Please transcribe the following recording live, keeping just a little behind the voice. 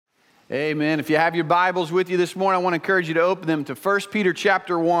Amen. If you have your Bibles with you this morning, I want to encourage you to open them to 1 Peter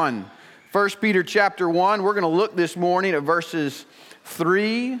chapter 1. 1 Peter chapter 1, we're going to look this morning at verses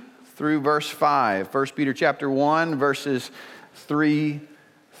 3 through verse 5. 1 Peter chapter 1, verses 3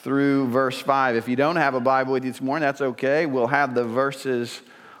 through verse 5. If you don't have a Bible with you this morning, that's okay. We'll have the verses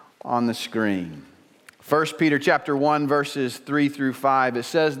on the screen. 1 Peter chapter 1, verses 3 through 5. It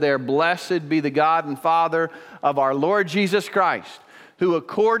says there, "Blessed be the God and Father of our Lord Jesus Christ, who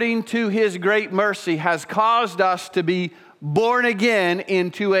according to His great mercy has caused us to be born again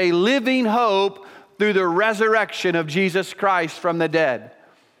into a living hope through the resurrection of Jesus Christ from the dead,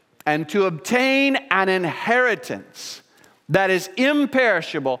 and to obtain an inheritance that is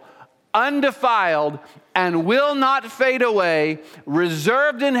imperishable, undefiled, and will not fade away,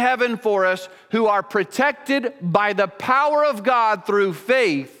 reserved in heaven for us who are protected by the power of God through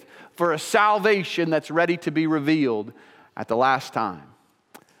faith for a salvation that's ready to be revealed at the last time."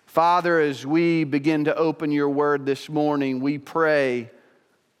 Father, as we begin to open your word this morning, we pray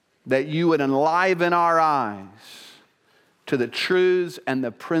that you would enliven our eyes to the truths and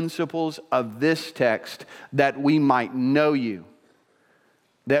the principles of this text, that we might know you,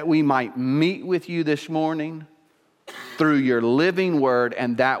 that we might meet with you this morning through your living word,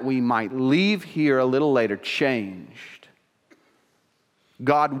 and that we might leave here a little later changed.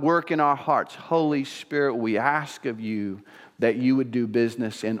 God, work in our hearts. Holy Spirit, we ask of you that you would do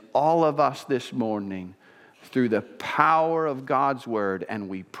business in all of us this morning through the power of God's word. And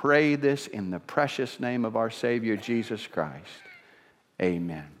we pray this in the precious name of our Savior, Jesus Christ.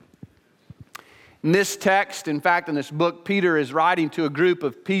 Amen. In this text, in fact, in this book, Peter is writing to a group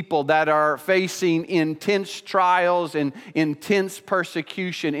of people that are facing intense trials and intense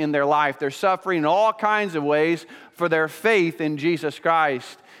persecution in their life. They're suffering in all kinds of ways for their faith in Jesus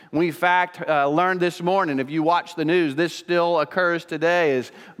Christ. We, in fact, learned this morning, if you watch the news, this still occurs today as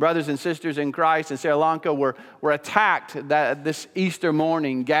brothers and sisters in Christ in Sri Lanka were attacked this Easter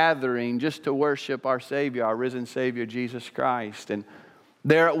morning gathering just to worship our Savior, our risen Savior, Jesus Christ. And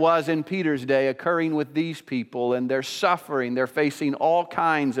there it was in Peter's day occurring with these people, and they're suffering. They're facing all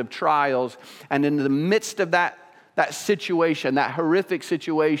kinds of trials. And in the midst of that situation, that horrific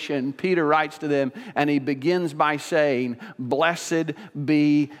situation, Peter writes to them, and he begins by saying, "Blessed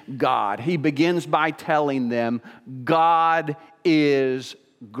be God." He begins by telling them, God is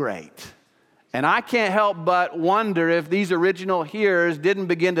great. And I can't help but wonder if these original hearers didn't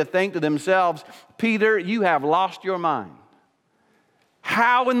begin to think to themselves, Peter, you have lost your mind.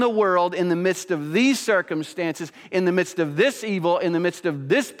 How in the world, in the midst of these circumstances, in the midst of this evil, in the midst of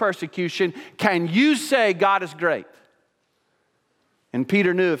this persecution, can you say God is great? And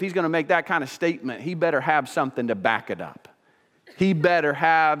Peter knew if he's going to make that kind of statement, he better have something to back it up. He better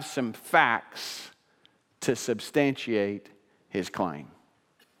have some facts to substantiate his claim.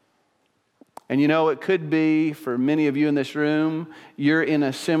 And you know, it could be for many of you in this room, you're in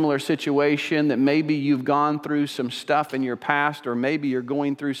a similar situation that maybe you've gone through some stuff in your past, or maybe you're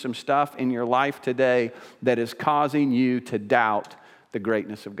going through some stuff in your life today that is causing you to doubt the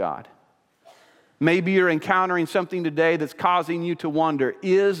greatness of God. Maybe you're encountering something today that's causing you to wonder,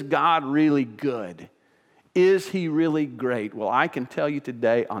 is God really good? Is He really great? Well, I can tell you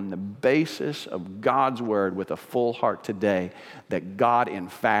today, on the basis of God's word with a full heart today, that God, in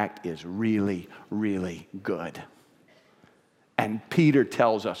fact, is really, really good. And Peter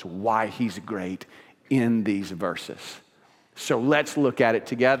tells us why He's great in these verses. So let's look at it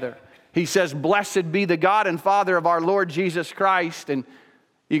together. He says, "Blessed be the God and Father of our Lord Jesus Christ." And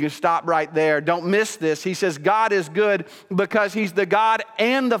you can stop right there. Don't miss this. He says God is good because He's the God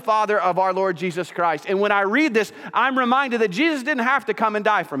and the Father of our Lord Jesus Christ. And when I read this, I'm reminded that Jesus didn't have to come and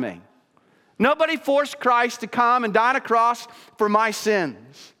die for me. Nobody forced Christ to come and die on a cross for my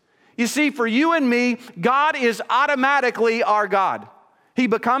sins. You see, for you and me, God is automatically our God. He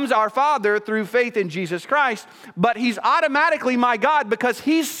becomes our Father through faith in Jesus Christ, but He's automatically my God because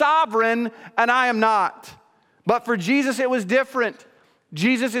He's sovereign and I am not. But for Jesus, it was different.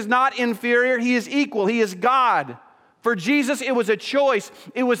 Jesus is not inferior. He is equal. He is God. For Jesus, it was a choice.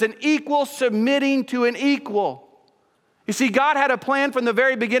 It was an equal submitting to an equal. You see, God had a plan from the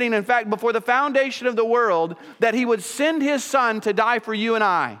very beginning, in fact, before the foundation of the world, that He would send His Son to die for you and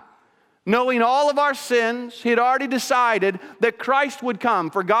I. Knowing all of our sins, He had already decided that Christ would come.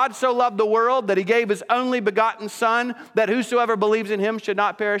 For God so loved the world that He gave His only begotten Son, that whosoever believes in Him should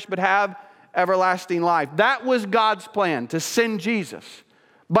not perish but have everlasting life. That was God's plan, to send Jesus.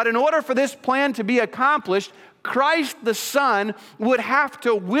 But in order for this plan to be accomplished, Christ the Son would have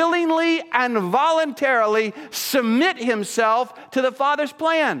to willingly and voluntarily submit Himself to the Father's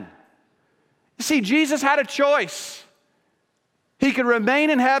plan. You see, Jesus had a choice. He could remain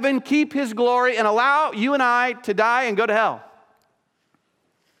in heaven, keep his glory, and allow you and I to die and go to hell.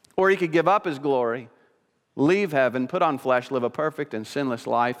 Or he could give up his glory, leave heaven, put on flesh, live a perfect and sinless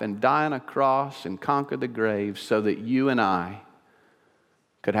life, and die on a cross and conquer the grave so that you and I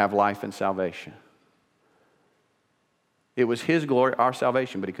could have life and salvation. It was his glory, our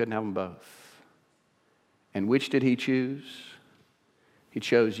salvation, but he couldn't have them both. And which did he choose? He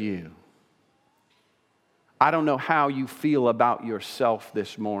chose you. I don't know how you feel about yourself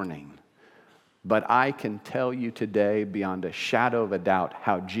this morning, but I can tell you today beyond a shadow of a doubt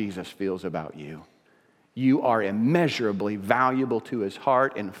how Jesus feels about you. You are immeasurably valuable to his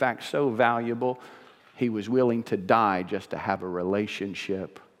heart. In fact, so valuable, he was willing to die just to have a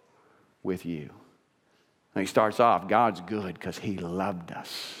relationship with you. And he starts off, God's good because he loved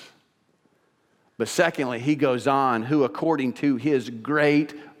us. But secondly, he goes on, who according to his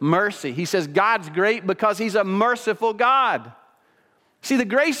great mercy. He says God's great because he's a merciful God. See, the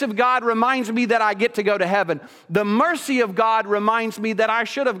grace of God reminds me that I get to go to heaven. The mercy of God reminds me that I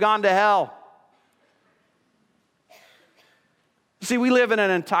should have gone to hell. See, we live in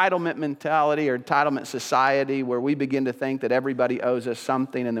an entitlement mentality or entitlement society where we begin to think that everybody owes us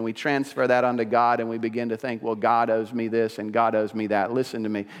something, and then we transfer that onto God and we begin to think, well, God owes me this and God owes me that. Listen to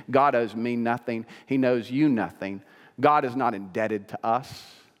me. God owes me nothing. He knows you nothing. God is not indebted to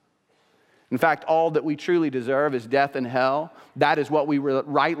us. In fact, all that we truly deserve is death and hell. That is what we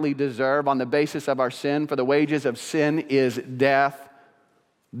rightly deserve on the basis of our sin. For the wages of sin is death.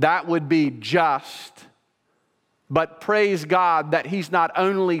 That would be just. But praise God that he's not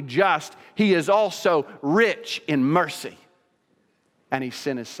only just, he is also rich in mercy. And he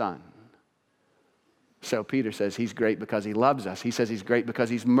sent his son. So Peter says he's great because he loves us. He says he's great because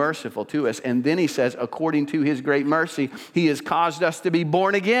he's merciful to us. And then he says, according to his great mercy, he has caused us to be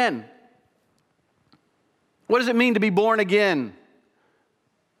born again. What does it mean to be born again?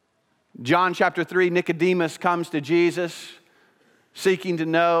 John chapter 3, Nicodemus comes to Jesus seeking to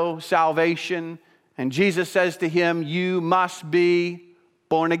know salvation. And Jesus says to him, you must be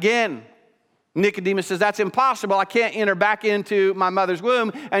born again. Nicodemus says, that's impossible. I can't enter back into my mother's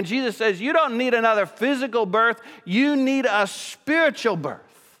womb. And Jesus says, you don't need another physical birth. You need a spiritual birth.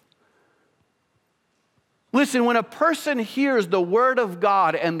 Listen, when a person hears the word of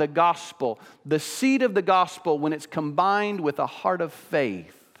God and the gospel, the seed of the gospel, when it's combined with a heart of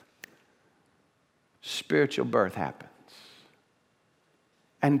faith, spiritual birth happens.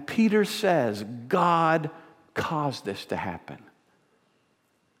 And Peter says, God caused this to happen.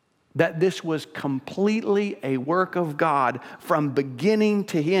 That this was completely a work of God from beginning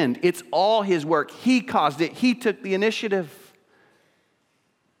to end. It's all his work. He caused it. He took the initiative.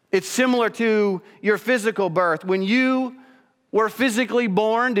 It's similar to your physical birth. When you were physically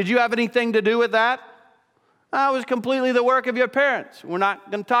born, did you have anything to do with that? It was completely the work of your parents. We're not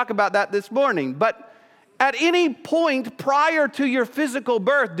going to talk about that this morning. But at any point prior to your physical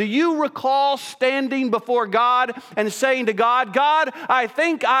birth, do you recall standing before God and saying to God, God, I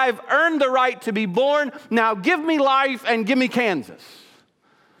think I've earned the right to be born. Now give me life and give me Kansas.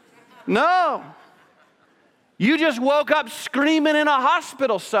 No. You just woke up screaming in a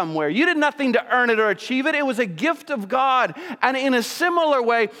hospital somewhere. You did nothing to earn it or achieve it. It was a gift of God. And in a similar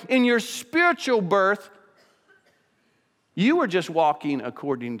way, in your spiritual birth, you were just walking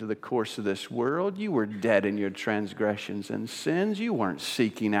according to the course of this world. You were dead in your transgressions and sins. You weren't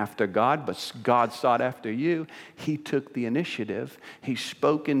seeking after God, but God sought after you. He took the initiative. He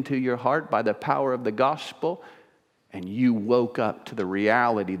spoke into your heart by the power of the gospel, and you woke up to the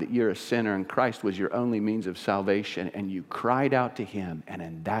reality that you're a sinner and Christ was your only means of salvation, and you cried out to him, and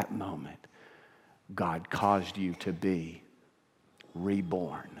in that moment, God caused you to be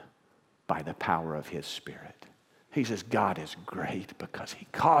reborn by the power of his Spirit. He says, God is great because he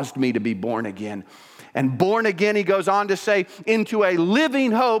caused me to be born again. And born again, he goes on to say, into a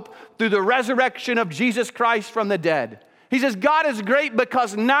living hope through the resurrection of Jesus Christ from the dead. He says, God is great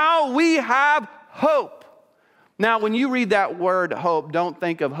because now we have hope. Now, when you read that word hope, don't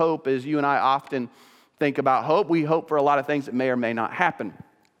think of hope as you and I often think about hope. We hope for a lot of things that may or may not happen.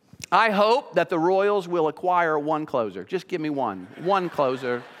 I hope that the Royals will acquire one closer. Just give me one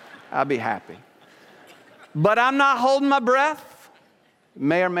closer. I'll be happy. But I'm not holding my breath. It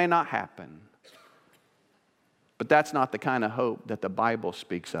may or may not happen. But that's not the kind of hope that the Bible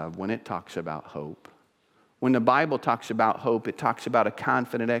speaks of when it talks about hope. When the Bible talks about hope, it talks about a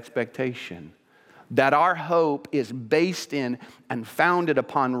confident expectation that our hope is based in and founded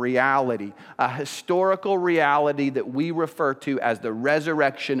upon reality, a historical reality that we refer to as the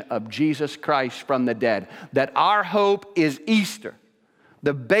resurrection of Jesus Christ from the dead. That our hope is Easter.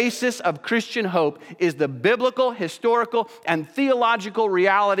 The basis of Christian hope is the biblical, historical, and theological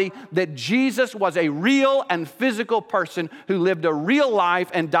reality that Jesus was a real and physical person who lived a real life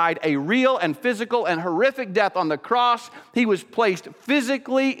and died a real and physical and horrific death on the cross. He was placed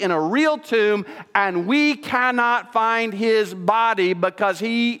physically in a real tomb, and we cannot find his body because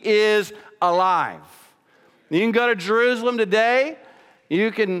he is alive. You can go to Jerusalem today.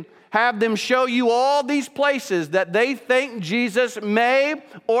 You can have them show you all these places that they think Jesus may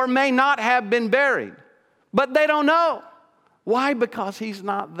or may not have been buried. But they don't know. Why? Because he's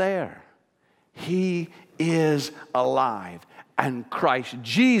not there. He is alive. And Christ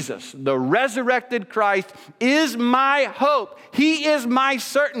Jesus, the resurrected Christ, is my hope. He is my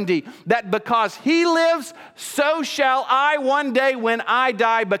certainty that because he lives, so shall I one day when I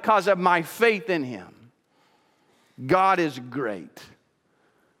die because of my faith in him. God is great.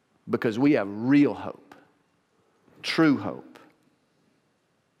 Because we have real hope, true hope.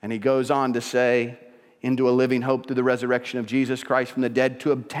 And he goes on to say, into a living hope through the resurrection of Jesus Christ from the dead,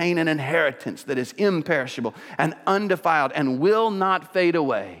 to obtain an inheritance that is imperishable and undefiled and will not fade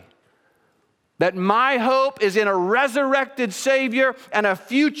away. That my hope is in a resurrected Savior and a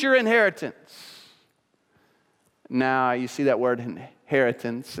future inheritance. Now, you see that word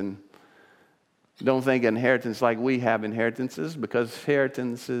inheritance, and don't think inheritance like we have inheritances, because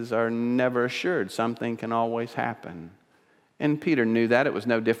inheritances are never assured. Something can always happen. And Peter knew that. It was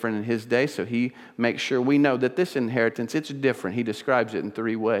no different in his day, so he makes sure we know that this inheritance, it's different. He describes it in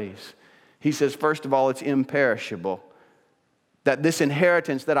 3 ways. He says, first of all, it's imperishable. That this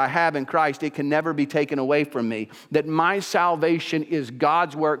inheritance that I have in Christ, it can never be taken away from me. That my salvation is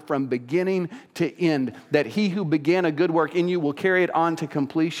God's work from beginning to end. That he who began a good work in you will carry it on to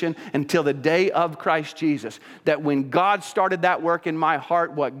completion until the day of Christ Jesus. That when God started that work in my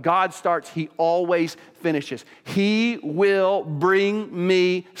heart, what God starts, he always finishes. He will bring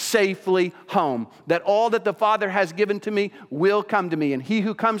me safely home. That all that the Father has given to me will come to me. And he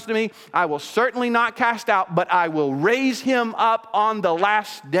who comes to me, I will certainly not cast out, but I will raise him up on the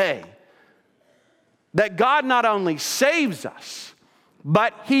last day. That God not only saves us,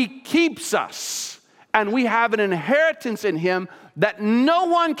 but he keeps us. And we have an inheritance in him that no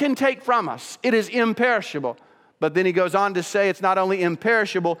one can take from us. It is imperishable. But then he goes on to say it's not only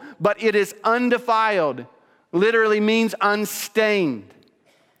imperishable, but it is undefiled. Literally means unstained.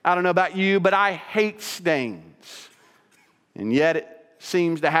 I don't know about you, but I hate stains. And yet it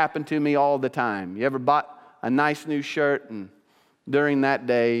seems to happen to me all the time. You ever bought a nice new shirt and during that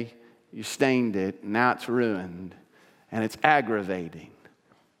day you stained it and now it's ruined, and it's aggravating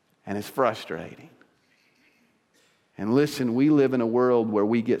and it's frustrating. And listen, we live in a world where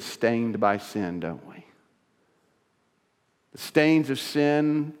we get stained by sin, don't we? The stains of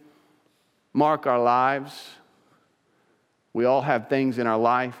sin mark our lives. We all have things in our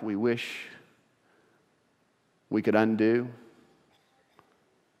life we wish we could undo.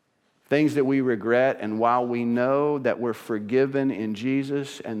 Things that we regret, and while we know that we're forgiven in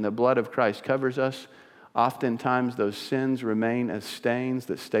Jesus and the blood of Christ covers us, oftentimes those sins remain as stains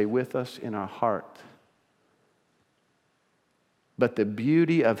that stay with us in our heart. But the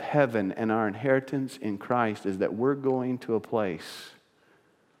beauty of heaven and our inheritance in Christ is that we're going to a place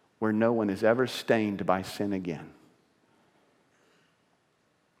where no one is ever stained by sin again.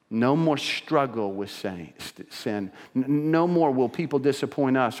 No more struggle with sin. No more will people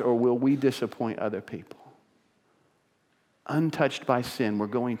disappoint us or will we disappoint other people. Untouched by sin, we're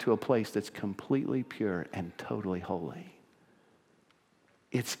going to a place that's completely pure and totally holy.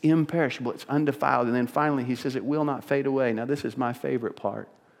 It's imperishable, it's undefiled. And then finally he says it will not fade away. Now this is my favorite part.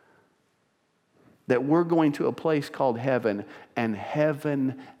 That we're going to a place called heaven, and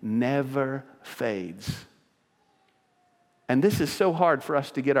heaven never fades. And this is so hard for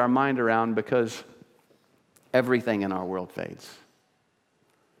us to get our mind around because everything in our world fades.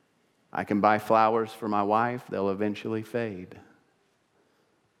 I can buy flowers for my wife, they'll eventually fade.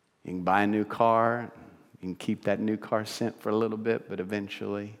 You can buy a new car, you can keep that new car scent for a little bit, but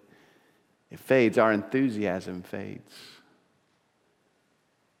eventually it fades. Our enthusiasm fades.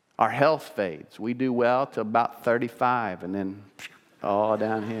 Our health fades. We do well till about 35 and then all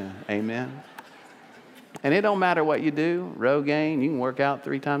down here. Amen. And it don't matter what you do, Rogaine, you can work out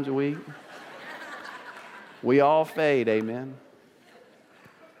 3 times a week. We all fade, amen.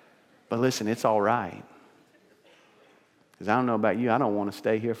 But listen, it's all right. Because I don't know about you, I don't want to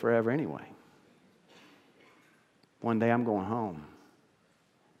stay here forever anyway. One day I'm going home.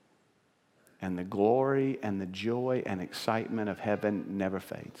 And the glory and the joy and excitement of heaven never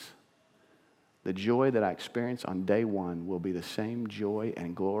fades. The joy that I experience on day 1 will be the same joy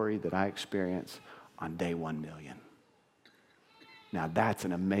and glory that I experience on day 1,000,000. Now that's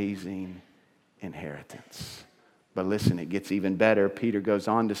an amazing inheritance. But listen, it gets even better. Peter goes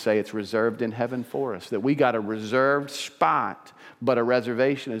on to say it's reserved in heaven for us, that we got a reserved spot, but a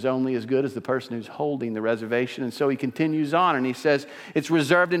reservation is only as good as the person who's holding the reservation. And so he continues on and he says it's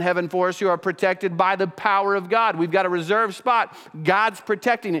reserved in heaven for us who are protected by the power of God. We've got a reserved spot. God's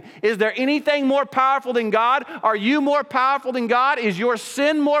protecting it. Is there anything more powerful than God? Are you more powerful than God? Is your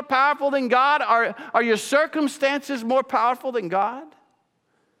sin more powerful than God? Are your circumstances more powerful than God?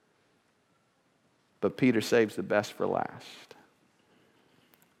 But Peter saves the best for last.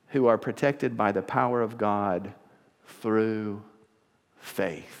 Who are protected by the power of God through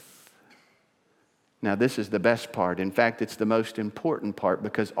faith. Now this is the best part. In fact, it's the most important part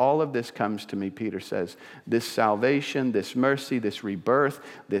because all of this comes to me, Peter says. This salvation, this mercy, this rebirth,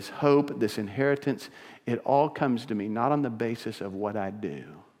 this hope, this inheritance, it all comes to me not on the basis of what I do,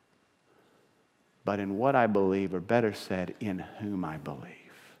 but in what I believe, or better said, in whom I believe.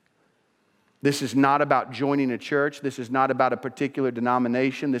 This is not about joining a church. This is not about a particular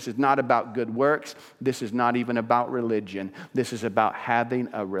denomination. This is not about good works. This is not even about religion. This is about having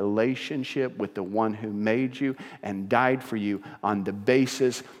a relationship with the one who made you and died for you on the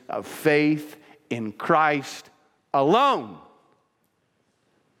basis of faith in Christ alone.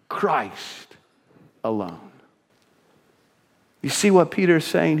 Christ alone. You see what Peter is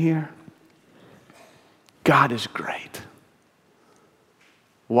saying here? God is great.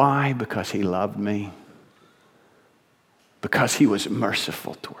 Why? Because he loved me. Because he was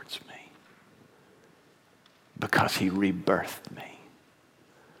merciful towards me. Because he rebirthed me.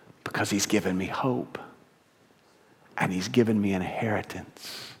 Because he's given me hope. And he's given me an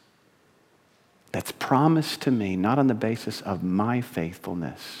inheritance that's promised to me not on the basis of my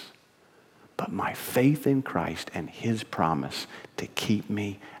faithfulness, but my faith in Christ and his promise to keep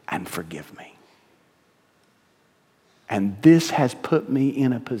me and forgive me. And this has put me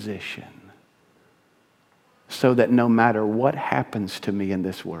in a position so that no matter what happens to me in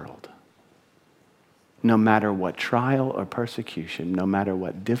this world, no matter what trial or persecution, no matter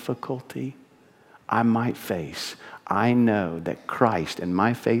what difficulty I might face, I know that Christ and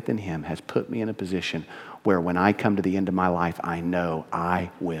my faith in him has put me in a position where when I come to the end of my life, I know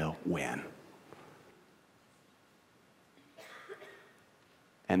I will win.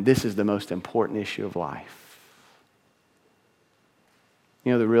 And this is the most important issue of life.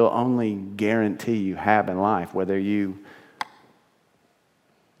 You know, the real only guarantee you have in life, whether you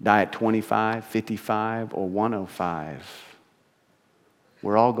die at 25, 55, or 105,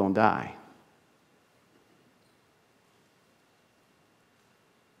 we're all going to die.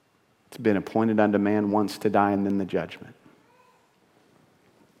 It's been appointed unto man once to die and then the judgment.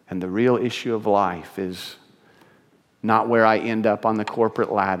 And the real issue of life is not where I end up on the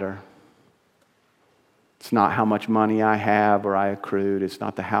corporate ladder. It's not how much money I have or I accrued. It's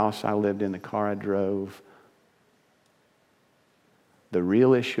not the house I lived in, the car I drove. The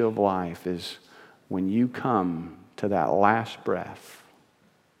real issue of life is when you come to that last breath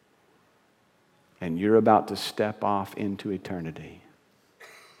and you're about to step off into eternity.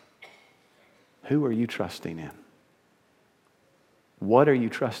 Who are you trusting in? What are you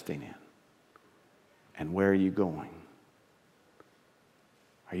trusting in? And where are you going?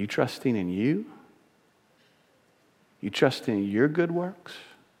 Are you trusting in you? You trust in your good works?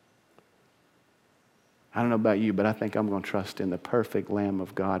 I don't know about you, but I think I'm going to trust in the perfect Lamb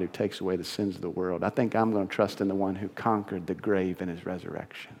of God who takes away the sins of the world. I think I'm going to trust in the one who conquered the grave in his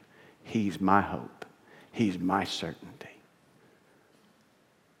resurrection. He's my hope. He's my certainty.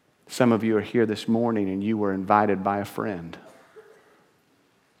 Some of you are here this morning and you were invited by a friend.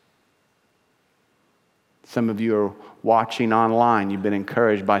 Some of you are watching online. You've been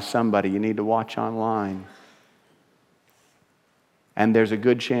encouraged by somebody. You need to watch online. And there's a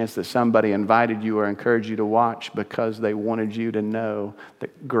good chance that somebody invited you or encouraged you to watch because they wanted you to know the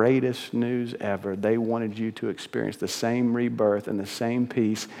greatest news ever. They wanted you to experience the same rebirth and the same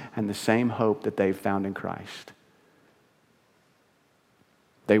peace and the same hope that they've found in Christ.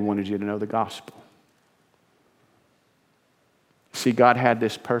 They wanted you to know the gospel. See, God had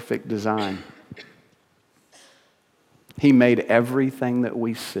this perfect design. He made everything that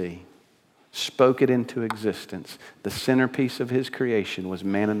we see, spoke it into existence. The centerpiece of his creation was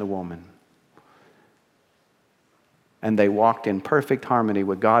man and the woman. And they walked in perfect harmony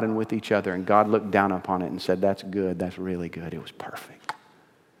with God and with each other. And God looked down upon it and said, that's good, that's really good. It was perfect.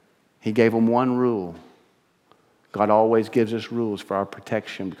 He gave them one rule. God always gives us rules for our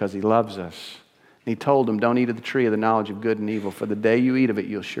protection because he loves us. And he told them, don't eat of the tree of the knowledge of good and evil, for the day you eat of it,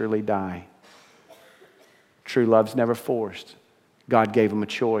 you'll surely die. True love's never forced. God gave them a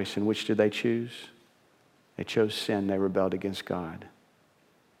choice, and which did they choose? They chose sin. They rebelled against God.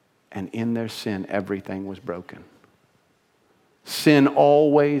 And in their sin, everything was broken. Sin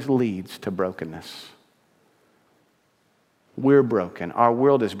always leads to brokenness. We're broken. Our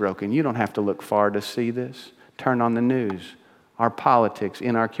world is broken. You don't have to look far to see this. Turn on the news. Our politics,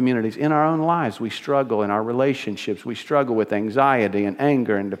 in our communities, in our own lives, we struggle. In our relationships, we struggle with anxiety and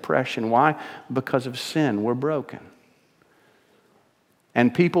anger and depression. Why? Because of sin. We're broken.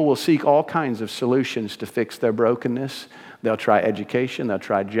 And people will seek all kinds of solutions to fix their brokenness. They'll try education, they'll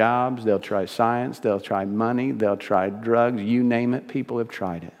try jobs, they'll try science, they'll try money, they'll try drugs. You name it, people have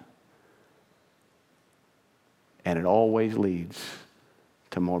tried it. And it always leads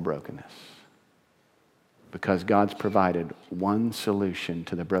to more brokenness. Because God's provided one solution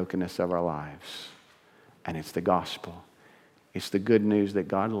to the brokenness of our lives. And it's the gospel. It's the good news that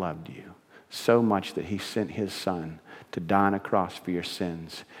God loved you so much that He sent His Son to die on a cross for your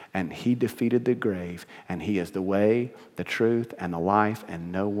sins. And He defeated the grave. And He is the way, the truth, and the life.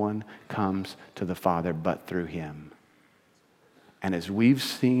 And no one comes to the Father but through Him. And as we've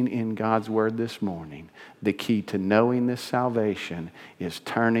seen in God's Word this morning, the key to knowing this salvation is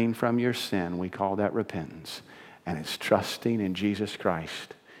turning from your sin. We call that repentance. And it's trusting in Jesus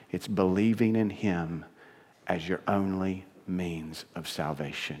Christ. It's believing in Him as your only means of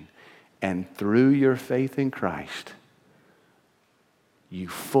salvation. And through your faith in Christ, you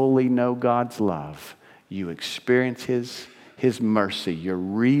fully know God's love. You experience His mercy. You're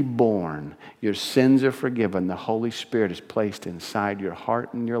reborn. Your sins are forgiven. The Holy Spirit is placed inside your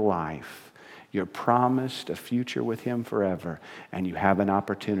heart and your life. You're promised a future with Him forever. And you have an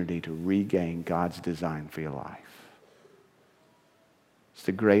opportunity to regain God's design for your life. It's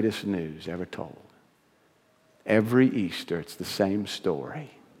the greatest news ever told. Every Easter, it's the same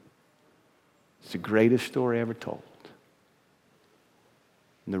story. It's the greatest story ever told.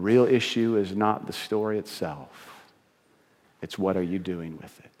 And the real issue is not the story itself. It's what are you doing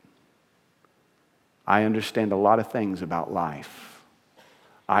with it? I understand a lot of things about life.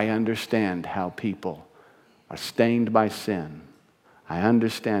 I understand how people are stained by sin. I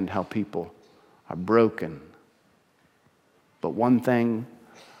understand how people are broken. But one thing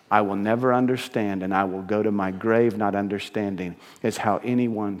I will never understand, and I will go to my grave not understanding, is how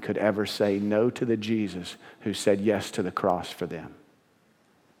anyone could ever say no to the Jesus who said yes to the cross for them.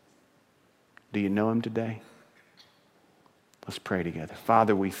 Do you know Him today? Let's pray together.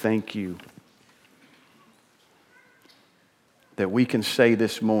 Father, we thank You that we can say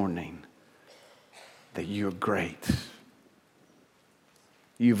this morning that You're great.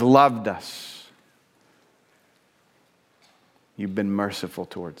 You've loved us. You've been merciful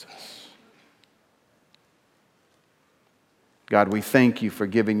towards us. God, we thank You for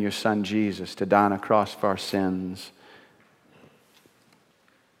giving Your Son Jesus to die on a cross for our sins.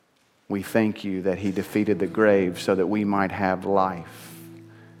 We thank You that He defeated the grave so that we might have life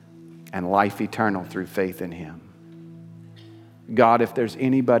and life eternal through faith in Him. God, if there's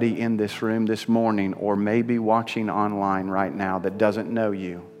anybody in this room this morning or maybe watching online right now that doesn't know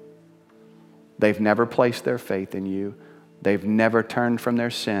You, they've never placed their faith in You, they've never turned from their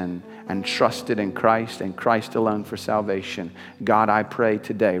sin and trusted in Christ and Christ alone for salvation, God, I pray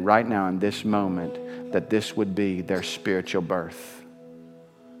today, right now in this moment, that this would be their spiritual birth.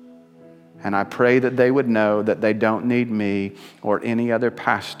 And I pray that they would know that they don't need me or any other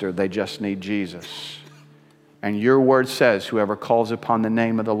pastor. They just need Jesus. And Your word says, whoever calls upon the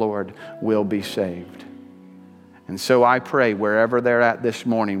name of the Lord will be saved. And so I pray wherever they're at this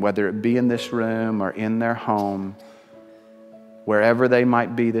morning, whether it be in this room or in their home, wherever they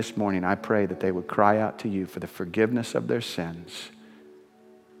might be this morning, I pray that they would cry out to You for the forgiveness of their sins.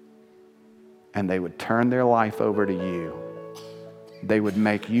 And they would turn their life over to You. They would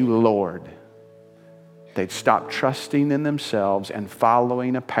make You Lord. They'd stop trusting in themselves and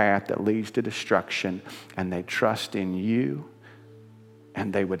following a path that leads to destruction. And they'd trust in You.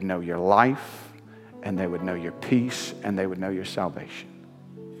 And they would know Your life. And they would know Your peace. And they would know Your salvation.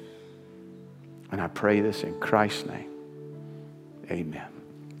 And I pray this in Christ's name. Amen.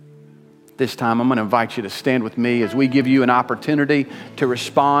 This time I'm going to invite you to stand with me as we give you an opportunity to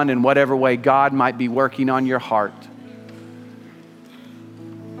respond in whatever way God might be working on your heart.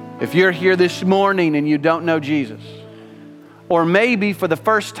 If you're here this morning and you don't know Jesus, or maybe for the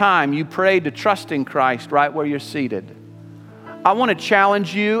first time you prayed to trust in Christ right where you're seated, I want to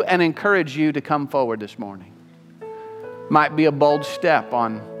challenge you and encourage you to come forward this morning. Might be a bold step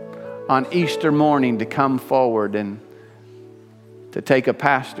on Easter morning to come forward and to take a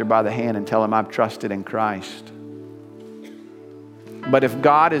pastor by the hand and tell him, I've trusted in Christ. But if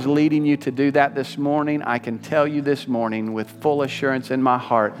God is leading you to do that this morning, I can tell you this morning with full assurance in my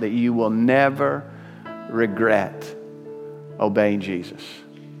heart that you will never regret obeying Jesus.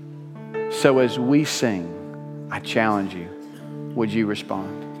 So as we sing, I challenge you, would you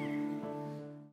respond?